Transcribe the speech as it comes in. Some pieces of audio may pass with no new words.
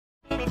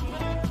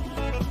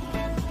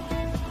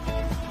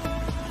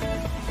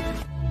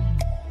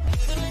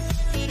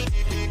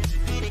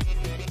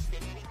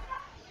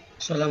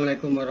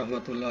Assalamualaikum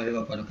warahmatullahi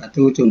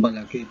wabarakatuh. Jumpa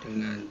lagi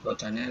dengan Pro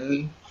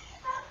Channel.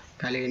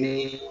 Kali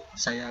ini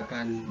saya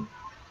akan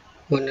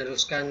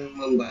meneruskan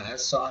membahas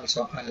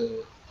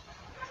soal-soal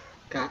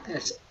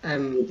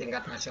KSM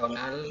tingkat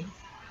nasional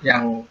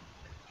yang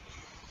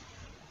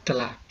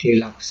telah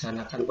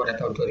dilaksanakan pada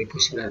tahun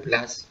 2019.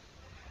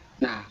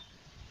 Nah,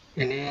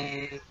 ini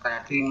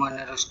berarti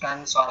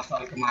meneruskan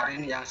soal-soal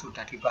kemarin yang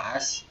sudah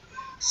dibahas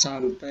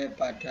sampai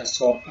pada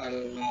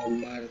soal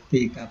nomor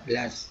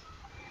 13.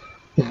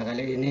 Nah,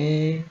 kali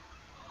ini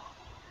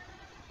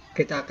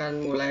kita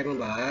akan mulai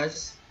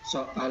membahas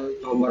soal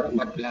nomor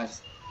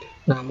 14.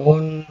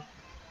 Namun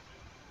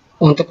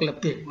untuk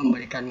lebih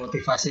memberikan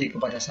motivasi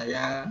kepada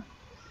saya,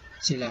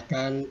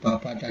 silakan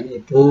Bapak dan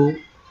Ibu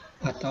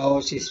atau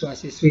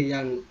siswa-siswi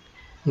yang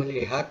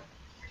melihat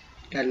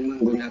dan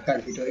menggunakan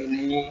video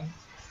ini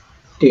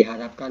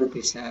diharapkan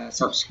bisa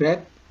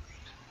subscribe,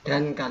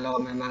 dan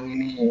kalau memang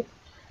ini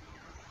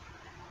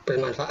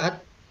bermanfaat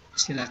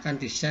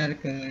silakan di-share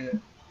ke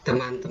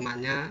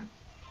teman-temannya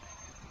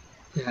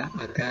ya,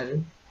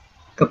 agar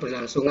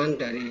keberlangsungan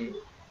dari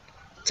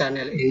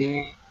channel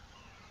ini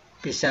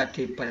bisa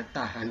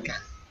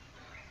dipertahankan.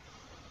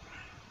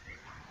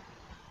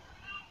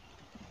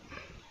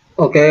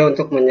 Oke,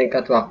 untuk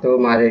menyingkat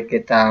waktu, mari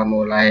kita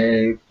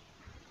mulai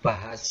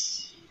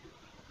bahas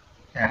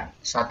ya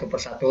satu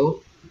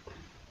persatu.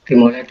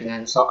 Dimulai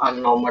dengan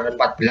soal nomor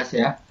 14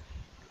 ya.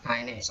 Nah,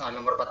 ini soal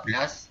nomor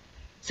 14.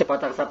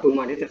 Sebatang sabun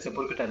mandi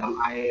tercebur ke dalam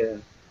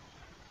air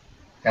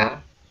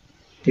ya,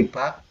 di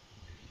bak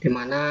di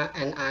mana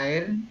N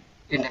air,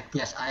 indeks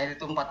bias air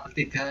itu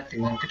 4/3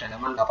 dengan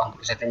kedalaman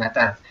 80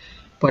 cm.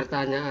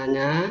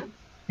 Pertanyaannya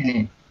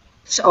ini,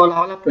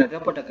 seolah-olah berada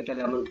pada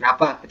kedalaman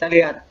berapa? Kita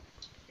lihat,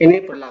 ini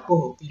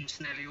berlaku hukum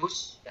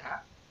Snellius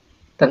ya,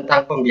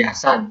 tentang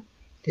pembiasan.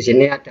 Di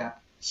sini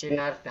ada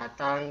sinar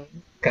datang,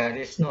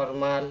 garis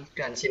normal,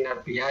 dan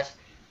sinar bias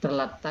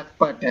terletak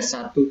pada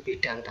satu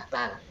bidang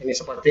datar. Ini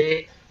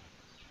seperti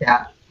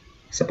ya,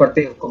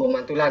 seperti hukum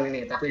pemantulan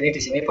ini, tapi ini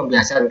di sini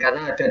pembiasan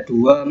karena ada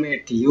dua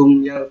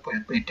medium yang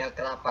berbeda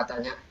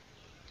kerapatannya.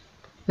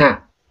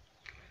 Nah,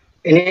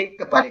 ini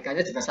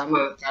kebalikannya juga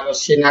sama. Kalau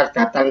sinar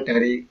datang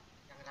dari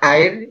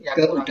air yang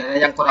ke udara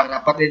yang kurang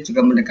rapat ini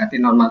juga mendekati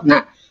normal.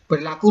 Nah,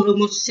 berlaku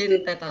rumus sin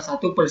theta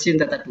 1 per sin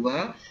theta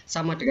 2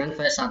 sama dengan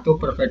V1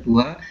 per V2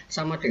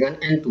 sama dengan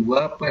N2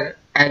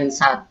 per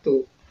N1.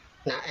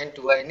 Nah,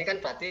 N2 ini kan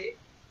berarti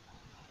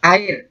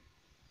air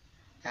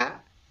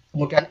ya.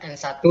 Kemudian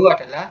N1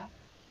 adalah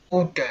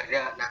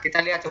udara. Nah,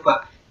 kita lihat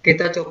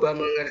kita coba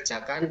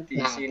mengerjakan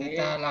di sini.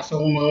 Kita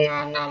langsung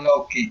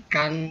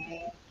menganalogikan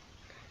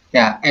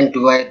ya,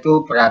 N2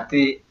 itu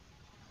berarti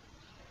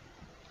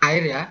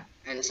air ya,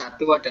 N1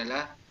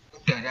 adalah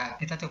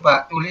udara. Kita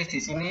coba tulis di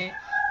sini,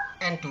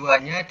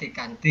 N2-nya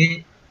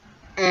diganti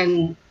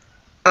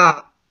Na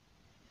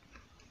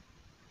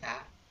ya,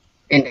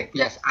 indeks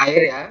bias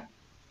air ya,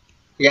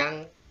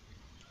 yang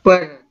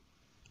per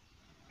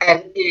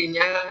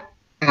Ni-nya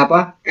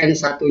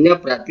N1-nya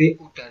berarti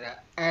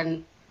udara,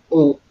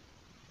 Nu.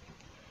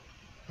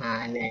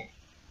 Nah, ini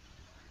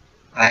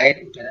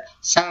air udara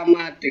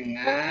sama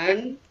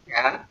dengan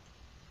ya,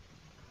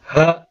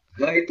 H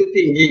itu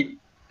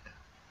tinggi,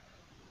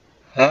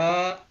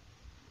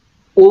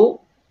 HU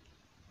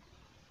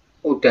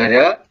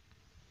udara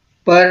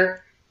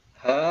per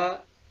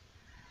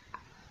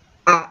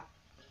HA.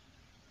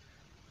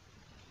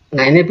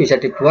 Nah, ini bisa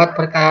dibuat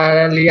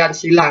perkalian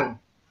silang,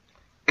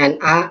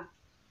 Na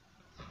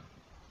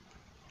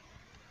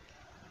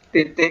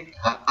titik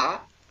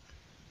HA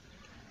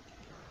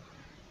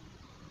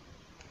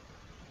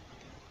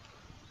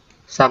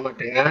sama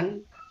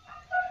dengan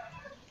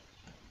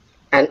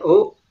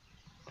NU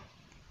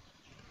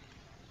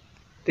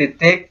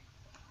titik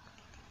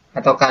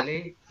atau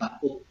kali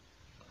HU.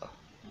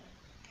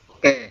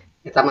 Oke,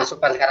 kita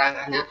masukkan sekarang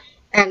angkanya.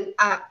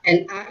 Na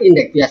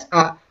indeks bias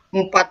A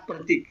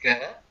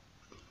 4/3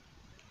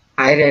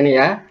 air ini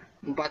ya,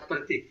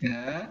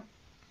 4/3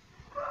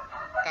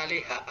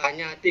 kali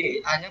HA-nya tinggi.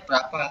 HA-nya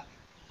berapa?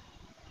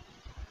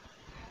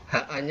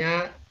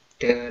 HA-nya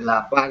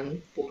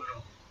 80.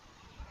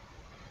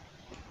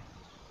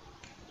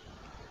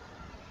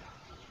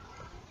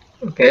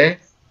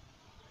 Oke.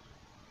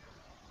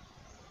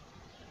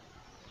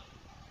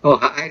 Oh,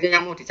 HA ini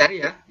yang mau dicari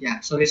ya. Ya,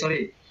 sorry.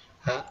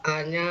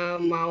 HA-nya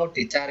mau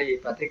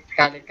dicari, berarti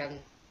dikalikan.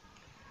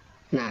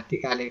 Nah,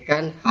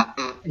 dikalikan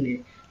HA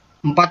ini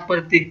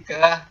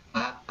 4/3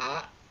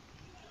 HA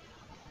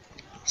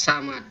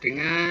sama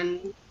dengan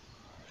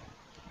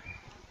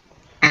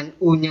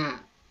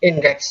NU-nya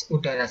indeks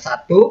udara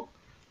 1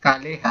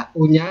 kali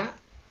HU-nya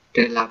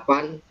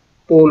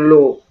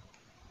 80.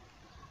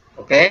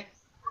 Oke.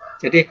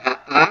 Jadi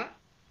HA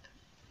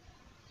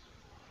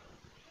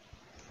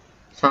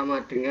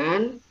sama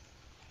dengan,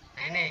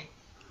 nah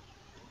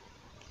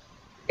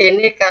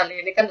ini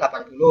kali ini kan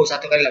 80,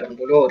 1 kali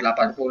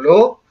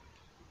 80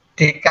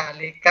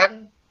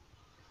 dikalikan,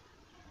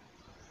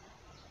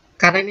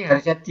 karena ini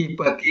harusnya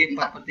dibagi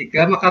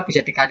 4/3, maka bisa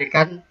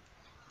dikalikan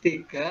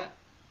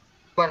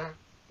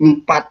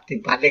 3/4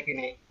 dibalik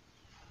ini.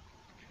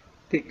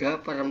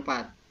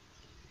 3/4.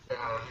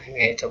 Nah,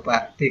 ini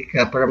coba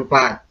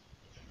 3/4.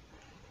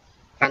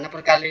 Karena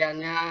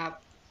perkaliannya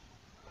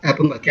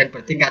pembagian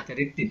bertingkat,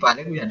 jadi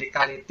dibalik menjadi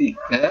kali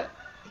 3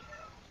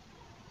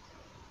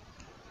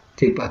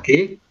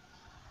 dibagi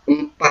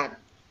 4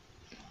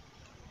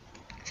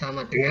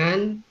 sama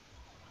dengan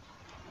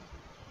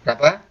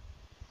berapa?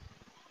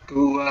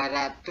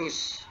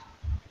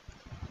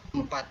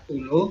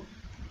 240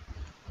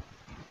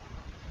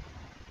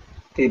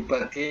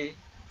 dibagi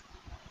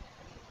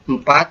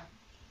 4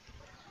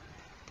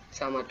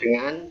 sama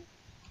dengan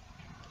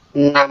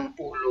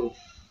 60.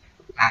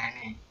 Nah,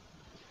 ini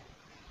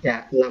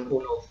ya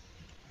 60.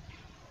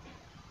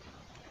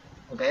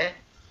 Oke,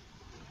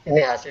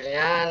 ini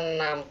hasilnya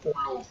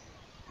 60.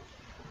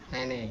 Nah,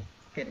 ini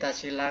kita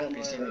silang di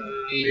sini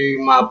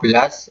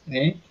 15.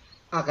 Ini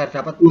agar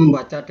dapat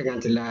membaca dengan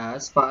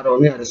jelas, Pak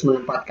Roni harus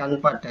menempatkan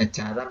pada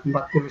jarak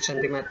 40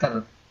 cm.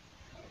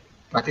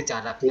 Berarti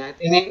jaraknya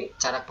ini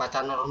jarak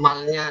baca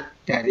normalnya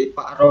dari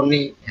Pak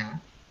Roni ya.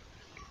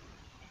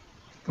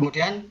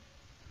 Kemudian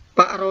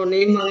Pak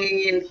Roni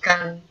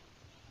menginginkan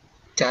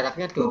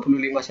jaraknya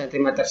 25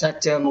 cm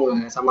saja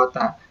menggunakan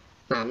kacamata.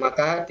 Nah,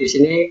 maka di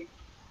sini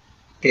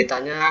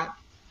ditanya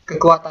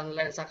kekuatan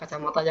lensa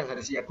kacamata yang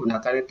harus ia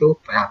gunakan itu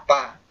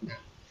berapa.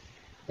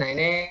 Nah,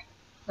 ini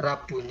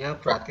rabunnya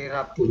berarti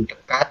rabun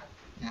dekat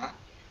ya.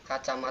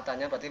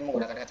 Kacamatanya berarti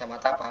menggunakan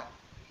kacamata apa?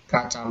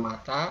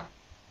 Kacamata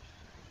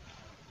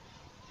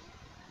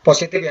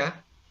positif ya.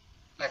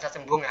 Lensa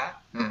cembung ya.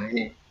 Nah,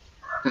 ini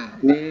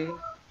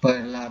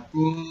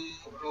berlaku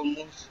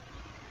rumus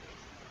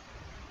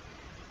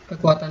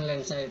kekuatan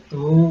lensa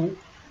itu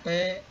P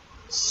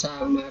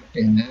sama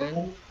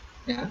dengan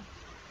ya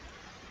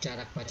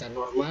jarak baca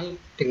normal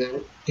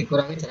dengan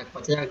dikurangi jarak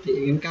baca yang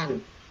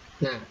diinginkan.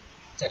 Nah,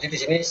 jadi di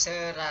sini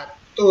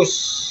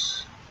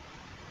 100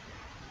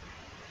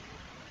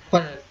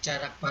 per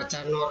jarak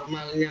baca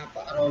normalnya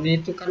Pak Roni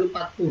itu kan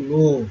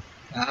 40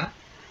 ya.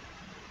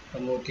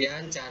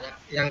 Kemudian jarak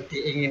yang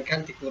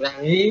diinginkan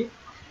dikurangi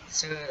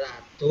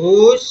 100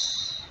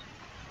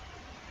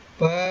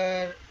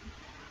 per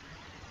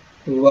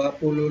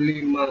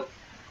 25.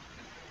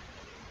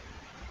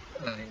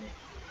 Nah,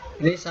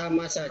 ini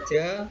sama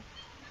saja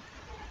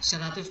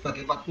 100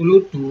 bagi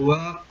 40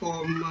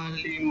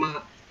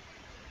 2,5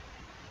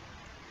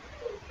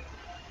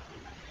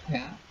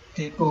 ya,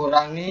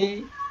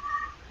 dikurangi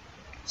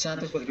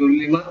 100 bagi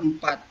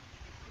 25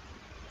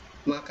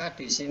 4. Maka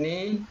di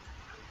sini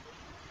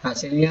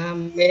hasilnya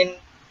min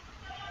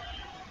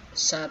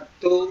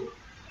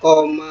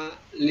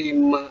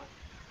 1,5.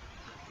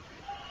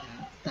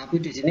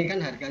 Tapi di sini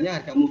kan harganya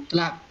harga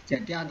mutlak,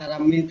 jadi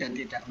antara min dan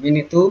tidak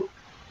min itu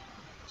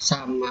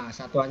sama.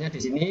 Satuannya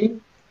di sini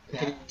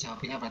ya,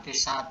 jawabannya berarti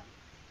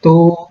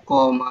 1,5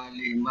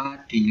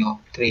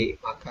 dioptri.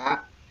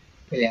 Maka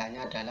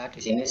pilihannya adalah di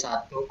sini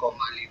 1,5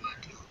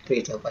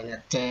 dioptri.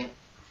 Jawabannya C.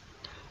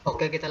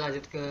 Oke, kita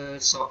lanjut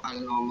ke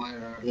soal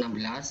nomor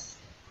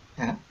 16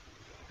 ya.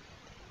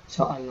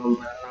 Soal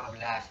nomor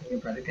 16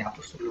 ini berarti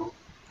dihapus dulu.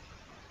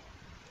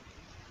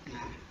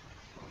 Nah,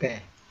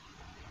 oke.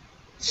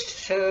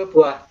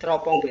 Sebuah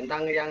teropong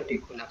bintang yang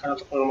digunakan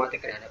untuk mengamati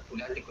gerhana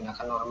bulan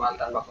digunakan normal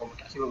tanpa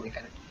komutasi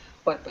memberikan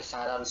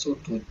perbesaran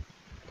sudut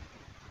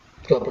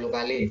 20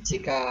 kali.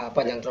 Jika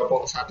panjang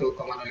teropong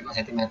 1,05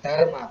 cm,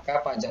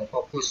 maka panjang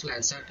fokus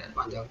lensa dan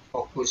panjang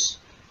fokus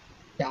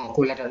yang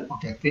okuler dan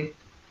objektif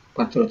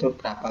berturut-turut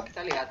berapa?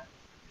 Kita lihat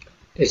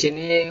di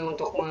sini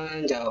untuk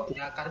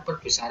menjawabnya kan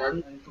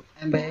perbesaran untuk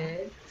M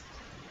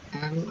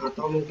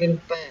atau mungkin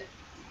P.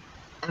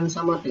 M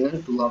sama dengan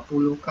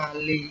 20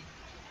 kali,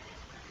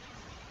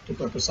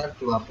 diperbesar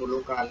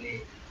 20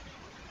 kali.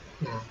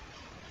 Nah,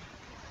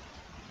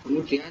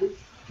 kemudian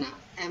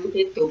M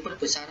itu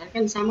perbesaran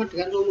kan sama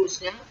dengan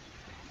rumusnya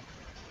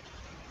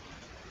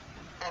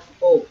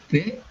FOB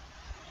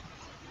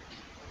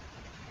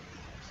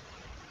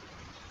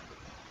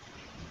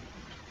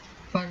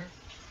per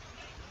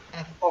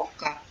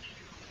FOK.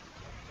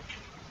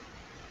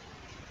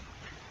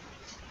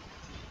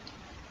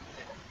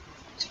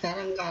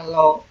 Sekarang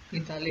kalau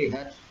kita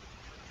lihat,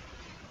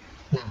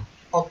 nah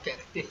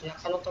objektifnya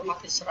kan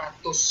otomatis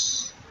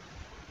 100,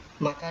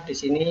 maka di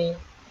sini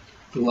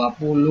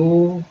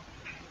 20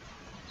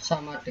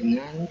 sama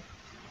dengan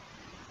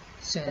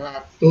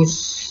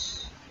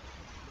 100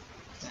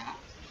 ya,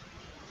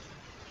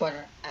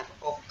 per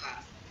FOK.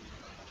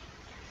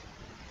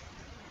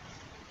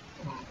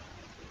 Nah,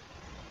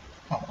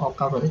 FOK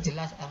berarti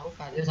jelas FOK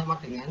nya sama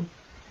dengan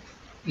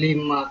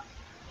 5.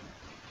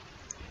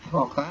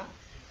 FOK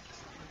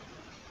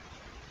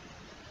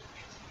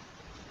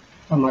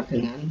sama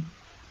dengan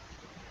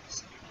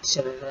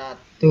 100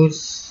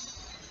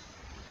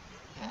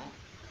 ya,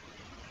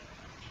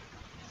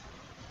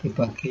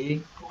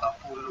 dibagi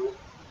 20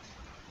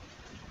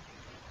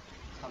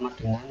 sama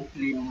dengan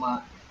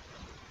 5.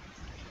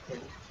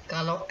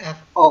 Kalau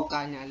FOK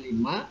nya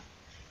 5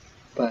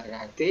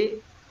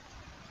 berarti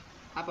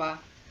apa?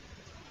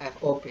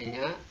 FOB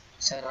nya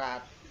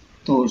 100.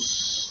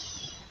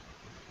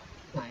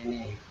 Nah,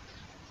 ini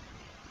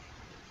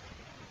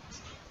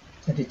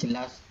Jadi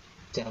jelas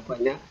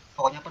jawabannya,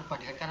 pokoknya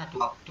perbandingan karena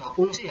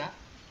 20 sih ya,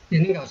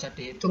 ini nggak usah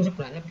dihitung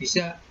sebenarnya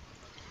bisa.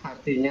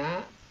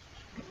 Artinya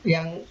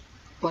yang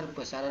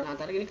perbesaran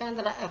antara ini kan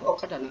antara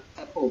FOK dan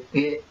FOB,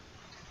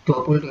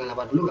 20 dengan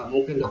 80 nggak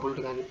mungkin, 20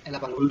 dengan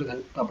 80 dengan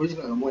 20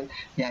 juga nggak mungkin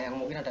ya. Yang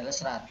mungkin adalah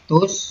 100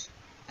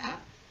 ya,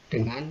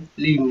 dengan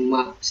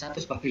 5.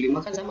 100 bagi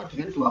 5 kan sama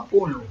dengan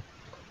 20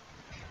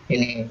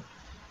 ini.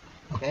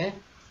 Oke,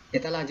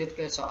 kita lanjut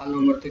ke soal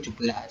nomor 17.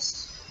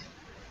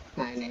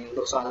 Nah, ini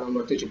untuk soal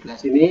nomor 17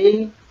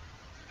 ini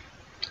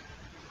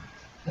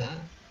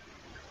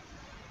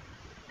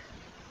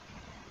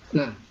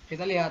nah,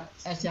 kita lihat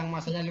es yang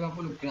masanya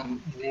 50 gram.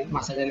 Ini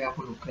masanya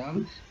 50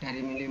 gram dari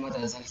min 5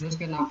 derajat Celcius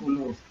ke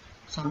 60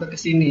 sampai ke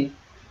sini.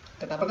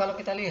 Tetapi kalau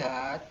kita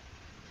lihat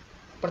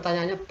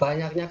pertanyaannya,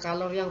 banyaknya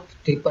kalori yang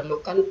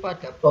diperlukan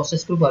pada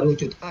proses perubahan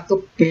wujud A ke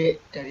B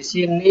dari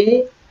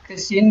sini ke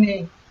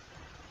sini.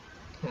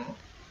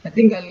 Nah,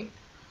 tinggal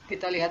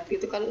kita lihat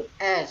itu kan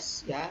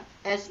es ya,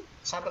 es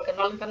sampai ke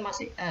 0 kan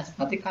masih es,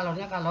 berarti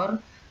kalornya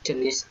kalor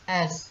jenis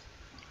es.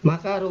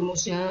 Maka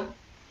rumusnya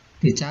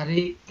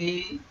dicari T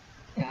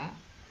ya,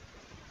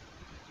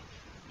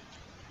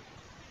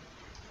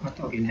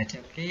 atau gini aja,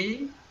 Q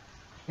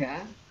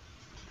ya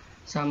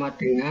sama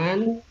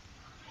dengan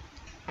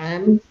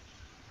M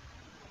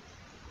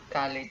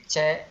kali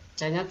C, C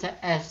nya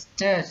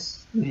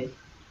CS, ini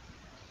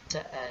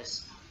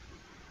CS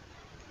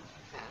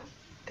ya,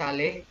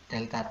 kali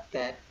delta T.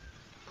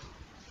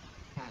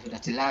 Nah,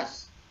 sudah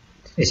jelas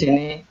di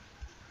sini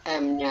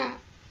M nya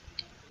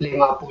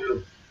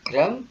 50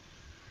 gram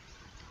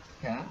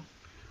ya,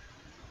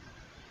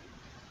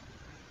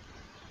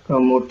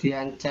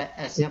 kemudian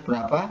CS nya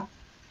berapa,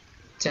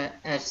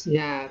 CS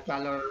nya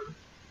kalau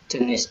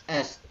jenis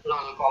S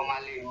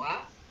 0,5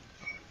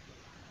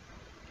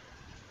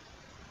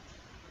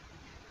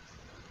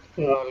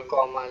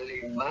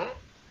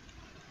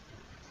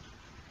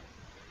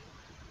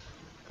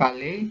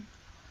 kali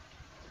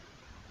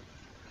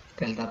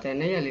delta T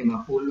nya ya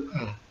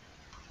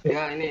 50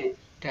 ya, ini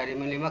dari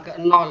min 5 ke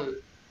 0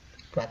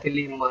 berarti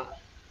 5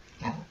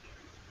 ya.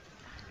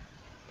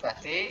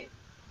 Berarti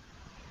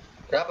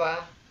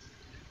berapa,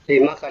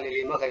 5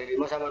 kali 5 kali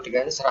 5 sama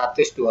dengan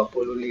 125.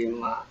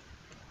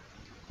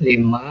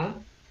 5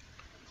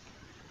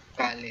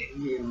 kali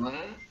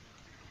 5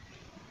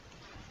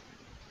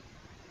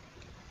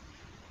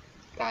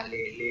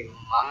 kali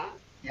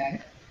 5 ya,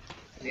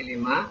 kali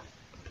 5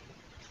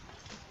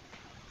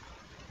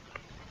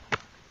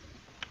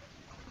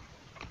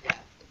 ya,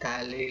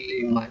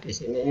 kali 5 di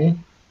sini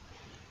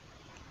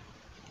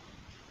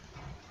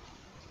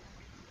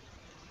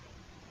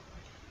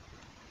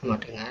sama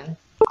dengan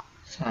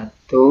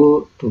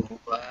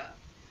 125,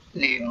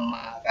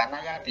 karena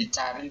yang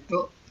dicari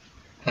itu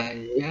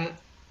hanya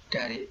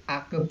dari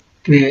A ke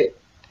B.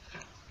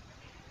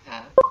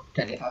 Nah,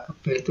 dari A ke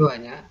B itu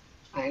hanya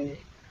ini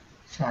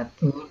 1,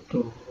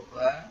 2,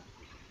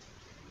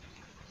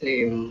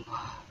 5.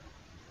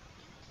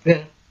 Oke,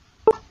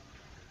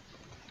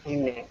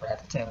 ini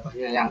berarti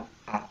jawabannya yang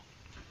A.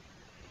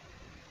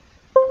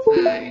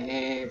 Nah,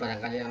 ini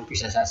barangkali yang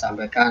bisa saya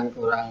sampaikan,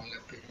 kurang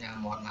lebihnya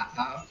mohon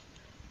maaf.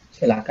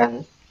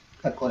 Silakan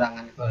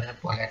kekurangan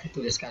boleh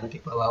dituliskan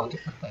di bawah untuk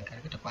perbaikan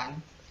ke depan,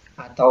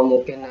 atau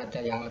mungkin ada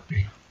yang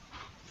lebih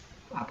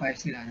apa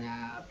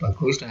istilahnya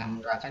bagus dalam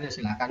menerangkannya,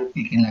 silakan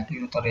bikin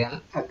lagi tutorial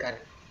agar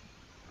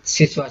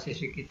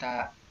siswa-siswi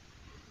kita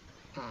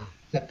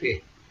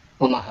lebih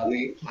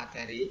memahami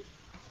materi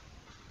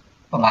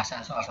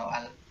pembahasan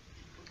soal-soal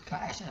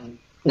Ksn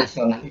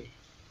nasional ini.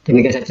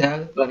 Demikian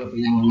saja, kurang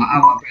lebihnya mohon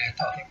maaf. Wabillahi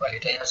taufiq wal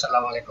hidayah.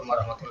 Assalamualaikum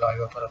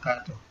warahmatullahi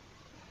wabarakatuh.